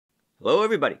Hello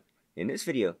everybody! In this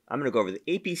video, I'm going to go over the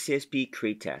AP CSP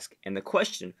Create task and the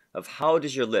question of how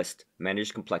does your list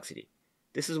manage complexity.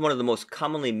 This is one of the most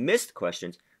commonly missed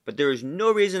questions, but there is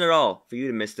no reason at all for you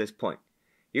to miss this point.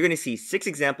 You're going to see 6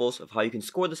 examples of how you can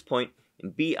score this point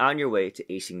and be on your way to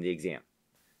acing the exam.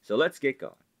 So let's get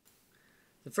going.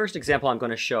 The first example I'm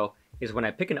going to show is when I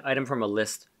pick an item from a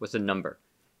list with a number.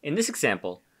 In this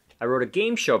example, I wrote a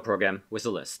game show program with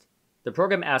a list. The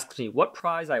program asks me what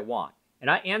prize I want, and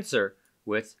I answer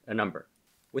with a number.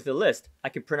 With a list, I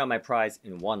can print out my prize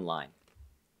in one line.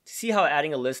 To see how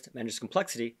adding a list manages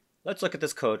complexity, let's look at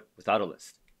this code without a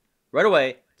list. Right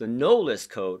away, the no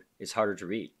list code is harder to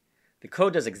read. The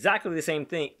code does exactly the same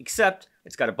thing, except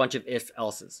it's got a bunch of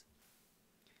if-elses.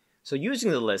 So using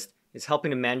the list is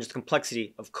helping to manage the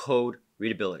complexity of code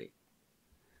readability.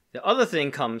 The other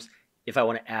thing comes if I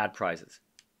want to add prizes.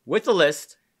 With the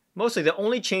list, mostly the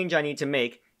only change I need to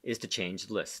make is to change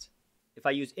the list. If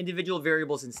I use individual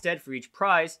variables instead for each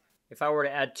prize, if I were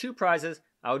to add 2 prizes,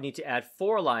 I would need to add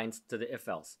 4 lines to the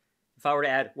if-else. If I were to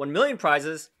add 1 million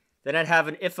prizes, then I'd have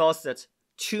an if-else that's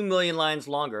 2 million lines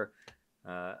longer,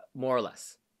 more or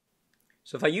less.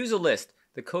 So if I use a list,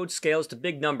 the code scales to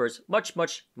big numbers much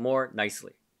more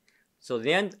nicely. So in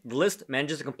the end, the list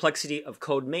manages the complexity of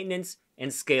code maintenance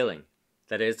and scaling.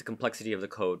 That is, the complexity of the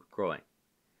code growing.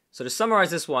 So to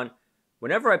summarize this one,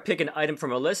 whenever I pick an item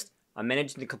from a list, I'm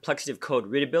managing the complexity of code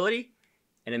readability,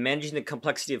 and I'm managing the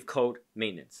complexity of code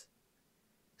maintenance.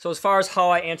 So as far as how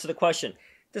I answer the question,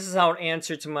 this is how an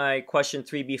answer to my question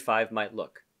 3b5 might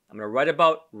look. I'm going to write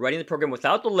about writing the program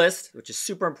without the list, which is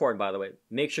super important by the way.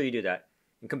 Make sure you do that,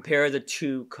 and compare the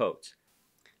 2 codes.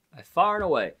 By far and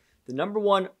away, the number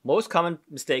one most common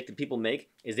mistake that people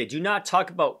make is they do not talk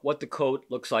about what the code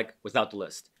looks like without the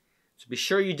list. So be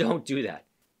sure you don't do that.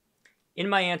 In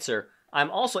my answer, I'm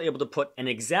also able to put an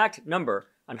exact number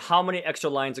on how many extra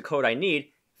lines of code I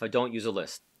need if I don't use a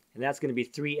list. And that's going to be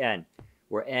 3n,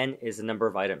 where n is the number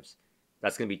of items.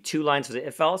 That's going to be 2 lines for the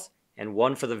if-else and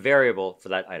 1 for the variable for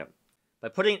that item. By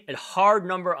putting a hard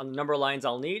number on the number of lines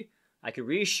I'll need, I can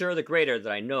reassure the grader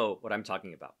that I know what I'm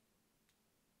talking about.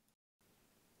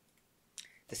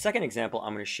 The second example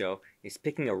I'm going to show is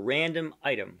picking a random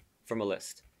item from a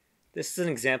list. This is an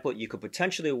example you could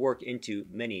potentially work into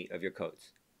many of your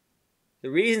codes. The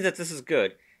reasons that this is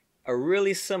good are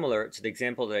really similar to the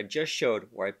example that I just showed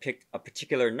where I picked a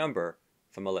particular number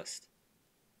from a list.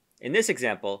 In this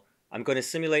example, I'm going to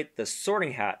simulate the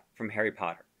sorting hat from Harry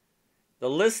Potter. The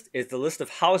list is the list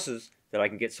of houses that I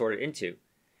can get sorted into,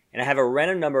 and I have a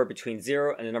random number between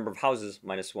 0 and the number of houses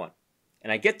minus 1.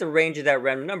 And I get the range of that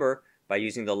random number by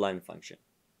using the len function.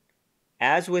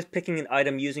 As with picking an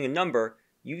item using a number,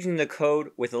 using the code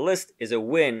with a list is a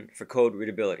win for code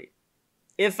readability.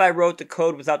 If I wrote the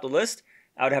code without the list,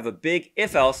 I would have a big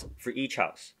if-else for each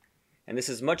house. And this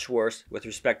is much worse with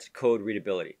respect to code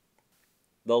readability.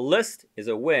 The list is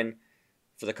a win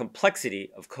for the complexity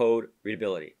of code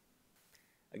readability.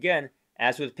 Again,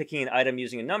 as with picking an item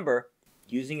using a number,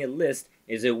 using a list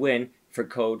is a win for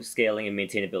code scaling and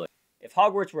maintainability. If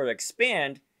Hogwarts were to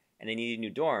expand and they needed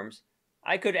new dorms,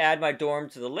 I could add my dorm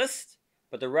to the list,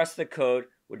 but the rest of the code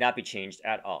would not be changed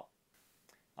at all.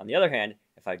 On the other hand,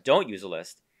 if I don't use a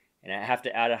list and I have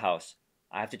to add a house,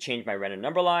 I have to change my random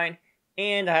number line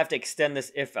and I have to extend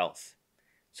this if-else.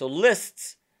 So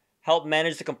lists help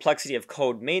manage the complexity of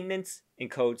code maintenance and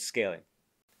code scaling.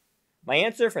 My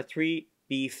answer for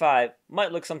 3b5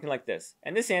 might look something like this,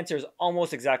 and this answer is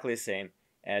almost exactly the same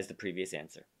as the previous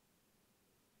answer.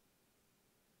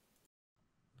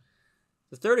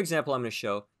 The third example I'm going to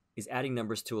show is adding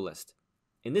numbers to a list.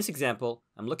 In this example,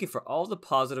 I'm looking for all the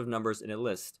positive numbers in a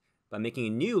list by making a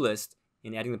new list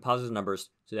and adding the positive numbers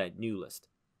to that new list.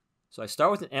 So I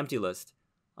start with an empty list.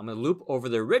 I'm going to loop over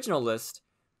the original list,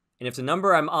 and if the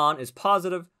number I'm on is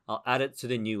positive, I'll add it to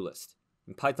the new list.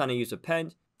 In Python, I use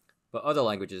append, but other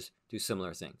languages do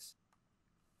similar things.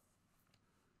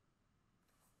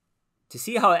 To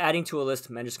see how adding to a list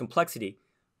manages complexity,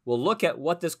 we'll look at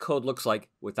what this code looks like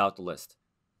without the list.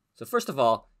 So first of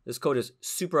all, this code is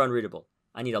super unreadable.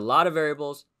 I need a lot of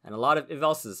variables and a lot of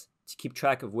if-elses to keep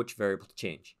track of which variable to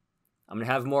change. I'm going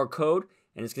to have more code,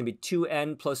 and it's going to be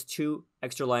 2n plus 2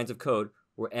 extra lines of code,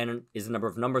 where n is the number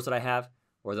of numbers that I have,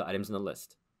 or the items in the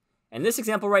list. And this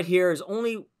example right here is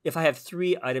only if I have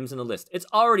 3 items in the list. It's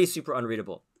already super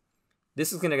unreadable.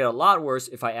 This is going to get a lot worse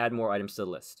if I add more items to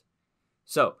the list.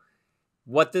 So,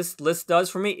 what this list does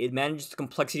for me, it manages the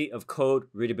complexity of code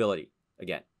readability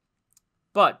again.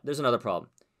 But there's another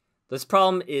problem. This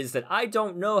problem is that I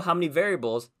don't know how many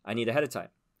variables I need ahead of time.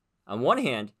 On one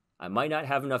hand, I might not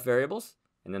have enough variables,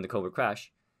 and then the code would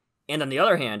crash. And on the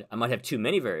other hand, I might have too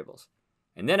many variables.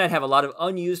 And then I'd have a lot of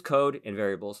unused code and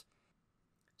variables.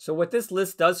 So what this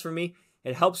list does for me,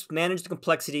 it helps manage the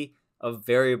complexity of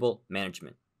variable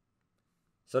management.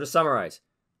 So to summarize,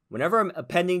 whenever I'm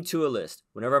appending to a list,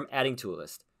 whenever I'm adding to a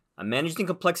list, I'm managing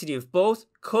the complexity of both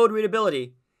code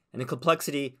readability and the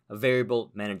complexity of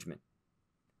variable management.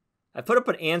 I put up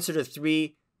an answer to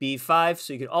 3B5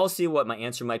 so you can all see what my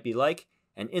answer might be like.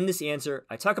 And in this answer,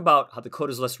 I talk about how the code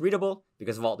is less readable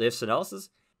because of all the ifs and else's,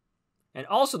 and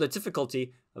also the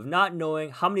difficulty of not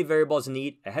knowing how many variables I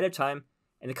need ahead of time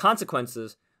and the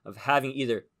consequences of having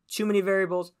either too many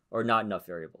variables or not enough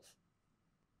variables.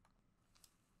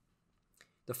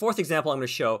 The fourth example I'm going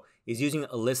to show is using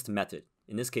a list method,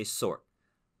 in this case sort.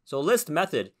 So a list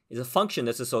method is a function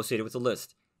that's associated with a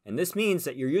list, and this means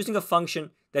that you're using a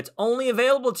function that's only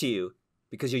available to you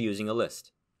because you're using a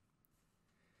list.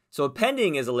 So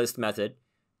appending is a list method,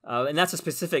 and that's a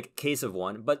specific case of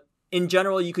one, but in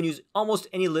general you can use almost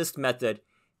any list method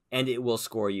and it will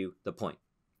score you the point.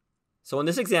 So in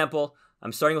this example,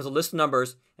 I'm starting with a list of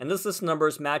numbers, and this list of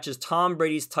numbers matches Tom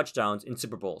Brady's touchdowns in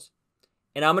Super Bowls.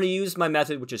 And I'm going to use my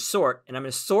method, which is sort, and I'm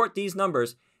going to sort these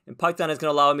numbers, and Python is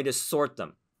going to allow me to sort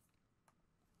them.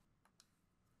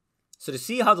 So to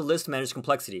see how the list manages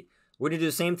complexity, we're going to do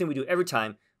the same thing we do every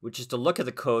time, which is to look at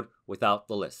the code without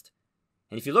the list.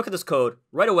 And if you look at this code,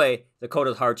 right away, the code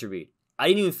is hard to read. I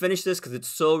didn't even finish this because it's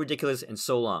so ridiculous and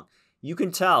so long. You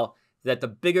can tell that the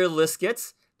bigger the list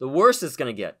gets, the worse it's going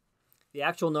to get. The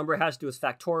actual number has to do with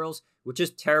factorials, which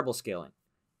is terrible scaling.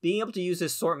 Being able to use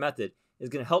this sort method is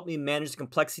going to help me manage the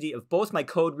complexity of both my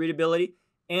code readability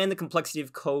and the complexity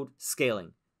of code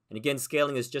scaling. And again,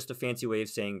 scaling is just a fancy way of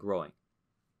saying growing.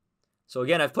 So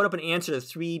again, I've put up an answer to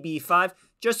 3B5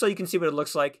 just so you can see what it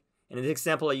looks like. And in this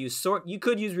example, I use sort. You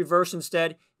could use reverse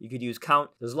instead. You could use count.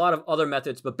 There's a lot of other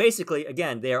methods, but basically,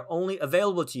 again, they are only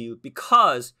available to you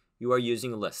because you are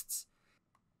using lists.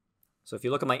 So if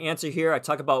you look at my answer here, I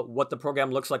talk about what the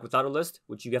program looks like without a list,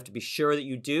 which you have to be sure that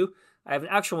you do. I have an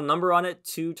actual number on it,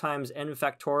 2 times n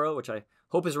factorial, which I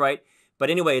hope is right. But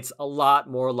anyway, it's a lot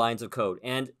more lines of code.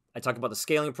 And I talk about the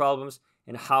scaling problems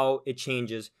and how it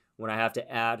changes when I have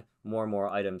to add more and more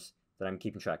items that I'm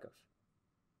keeping track of.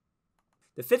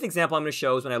 The fifth example I'm going to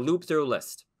show is when I loop through a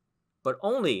list, but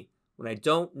only when I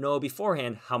don't know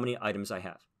beforehand how many items I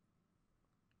have.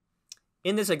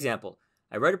 In this example,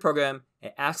 I write a program,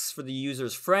 it asks for the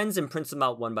user's friends and prints them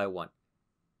out one by one.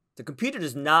 The computer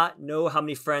does not know how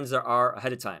many friends there are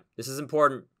ahead of time. This is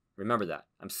important. Remember that.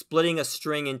 I'm splitting a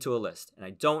string into a list, and I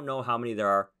don't know how many there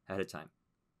are ahead of time.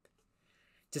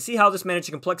 To see how this manages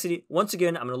complexity, once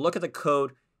again, I'm going to look at the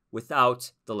code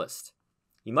without the list.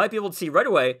 You might be able to see right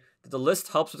away that the list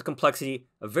helps with the complexity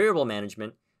of variable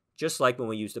management, just like when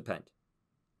we used append.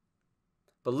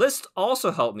 But lists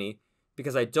also help me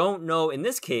because I don't know, in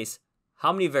this case,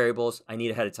 how many variables I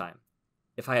need ahead of time.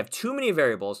 If I have too many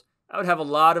variables, I would have a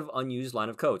lot of unused line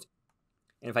of code.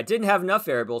 And if I didn't have enough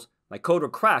variables, my code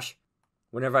would crash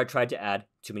whenever I tried to add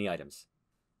too many items.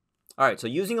 All right, so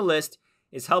using a list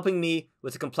is helping me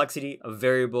with the complexity of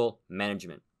variable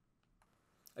management.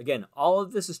 Again, all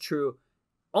of this is true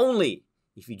only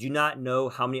if you do not know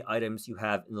how many items you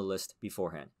have in the list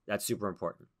beforehand. That's super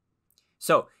important.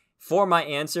 So for my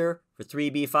answer for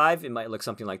 3B5, it might look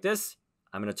something like this.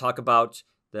 I'm going to talk about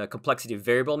the complexity of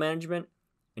variable management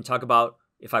and talk about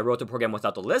if I wrote the program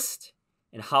without the list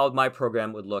and how my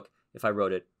program would look if I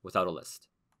wrote it without a list.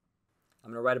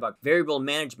 I'm going to write about variable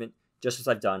management just as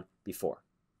I've done before.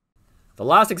 The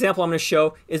last example I'm going to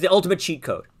show is the ultimate cheat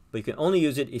code, but you can only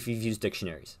use it if you've used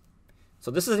dictionaries.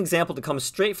 So this is an example that comes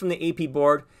straight from the AP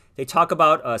board. They talk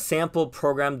about a sample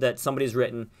program that somebody's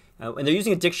written, and they're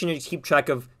using a dictionary to keep track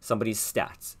of somebody's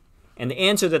stats. And the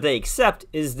answer that they accept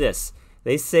is this.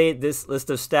 They say this list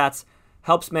of stats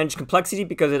helps manage complexity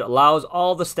because it allows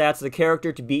all the stats of the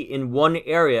character to be in one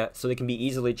area so they can be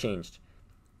easily changed.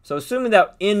 So assuming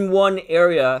that in one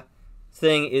area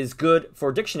thing is good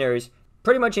for dictionaries,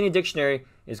 pretty much any dictionary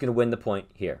is going to win the point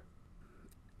here.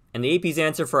 And the AP's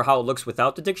answer for how it looks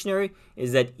without the dictionary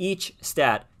is that each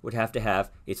stat would have to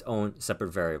have its own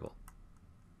separate variable.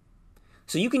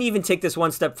 So you can even take this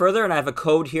one step further, and I have a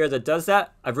code here that does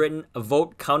that. I've written a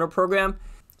vote counter program.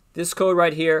 This code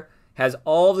right here has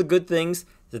all the good things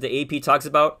that the AP talks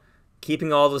about,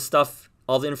 keeping all the stuff,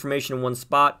 all the information in one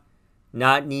spot,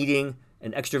 not needing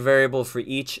an extra variable for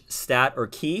each stat or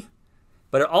key.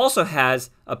 But it also has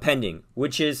appending,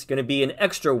 which is going to be an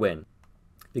extra win.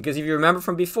 Because if you remember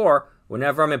from before,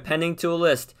 whenever I'm appending to a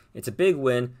list, it's a big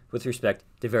win with respect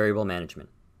to variable management.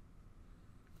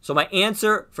 So my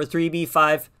answer for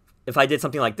 3B5, if I did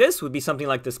something like this, would be something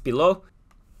like this below.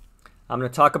 I'm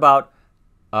going to talk about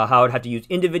how I'd have to use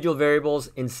individual variables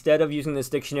instead of using this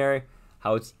dictionary,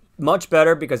 how it's much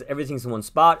better because everything's in one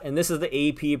spot, and this is the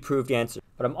AP approved answer.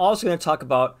 But I'm also going to talk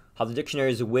about how the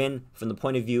dictionary is a win from the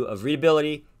point of view of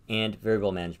readability and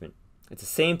variable management. It's the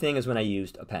same thing as when I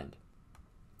used append.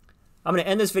 I'm going to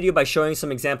end this video by showing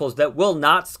some examples that will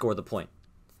not score the point.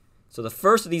 So the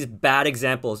first of these bad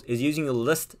examples is using a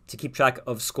list to keep track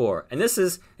of score. And this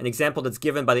is an example that's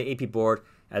given by the AP board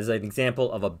as an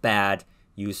example of a bad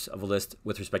use of a list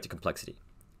with respect to complexity.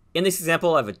 In this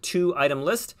example, I have a 2-item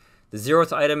list. The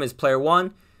 0th item is player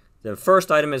 1, the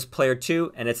first item is player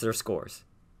 2, and it's their scores.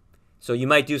 So you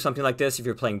might do something like this if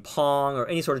you're playing Pong or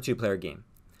any sort of 2-player game.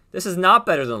 This is not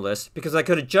better than a list because I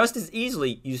could have just as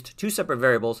easily used 2 separate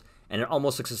variables and it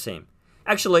almost looks the same.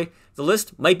 Actually, the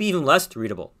list might be even less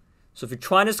readable. So if you're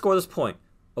trying to score this point,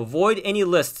 avoid any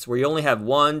lists where you only have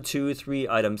 1, 2, 3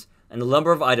 items and the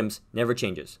number of items never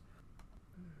changes.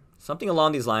 Something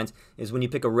along these lines is when you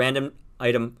pick a random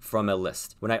item from a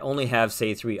list, when I only have,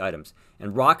 say, 3 items.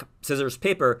 And rock, scissors,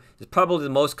 paper is probably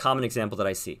the most common example that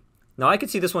I see. Now, I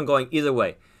could see this one going either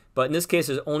way, but in this case,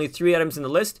 there's only 3 items in the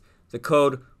list. The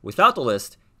code without the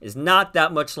list is not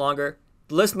that much longer.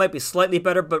 The list might be slightly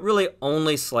better, but really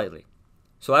only slightly.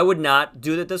 So I would not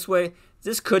do it this way.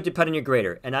 This could depend on your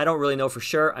grader, and I don't really know for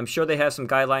sure. I'm sure they have some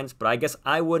guidelines, but I guess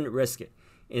I wouldn't risk it.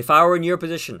 If I were in your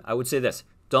position, I would say this: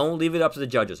 don't leave it up to the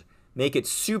judges. Make it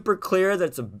super clear that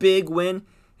it's a big win,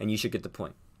 and you should get the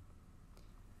point.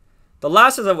 The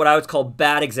last of what I would call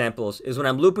bad examples is when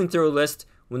I'm looping through a list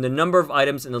when the number of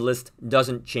items in the list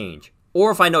doesn't change, or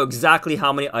if I know exactly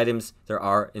how many items there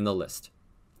are in the list.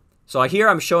 So here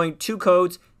I'm showing 2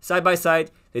 codes side by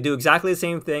side. They do exactly the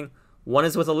same thing. One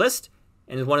is with a list,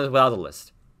 and one is without a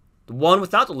list. The one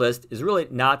without the list is really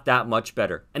not that much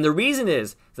better. And the reason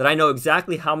is that I know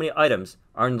exactly how many items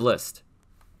are in the list.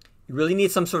 You really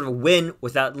need some sort of win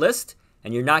with that list,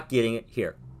 and you're not getting it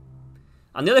here.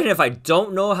 On the other hand, if I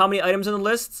don't know how many items in the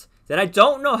lists, then I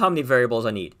don't know how many variables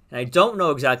I need, and I don't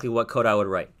know exactly what code I would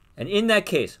write. And in that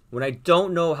case, when I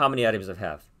don't know how many items I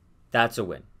have, that's a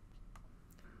win.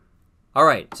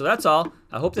 Alright, so that's all.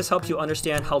 I hope this helps you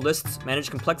understand how lists manage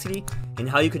complexity and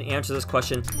how you can answer this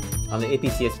question on the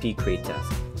APCSP Create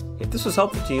test. If this was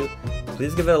helpful to you,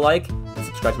 please give it a like and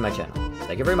subscribe to my channel.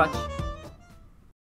 Thank you very much.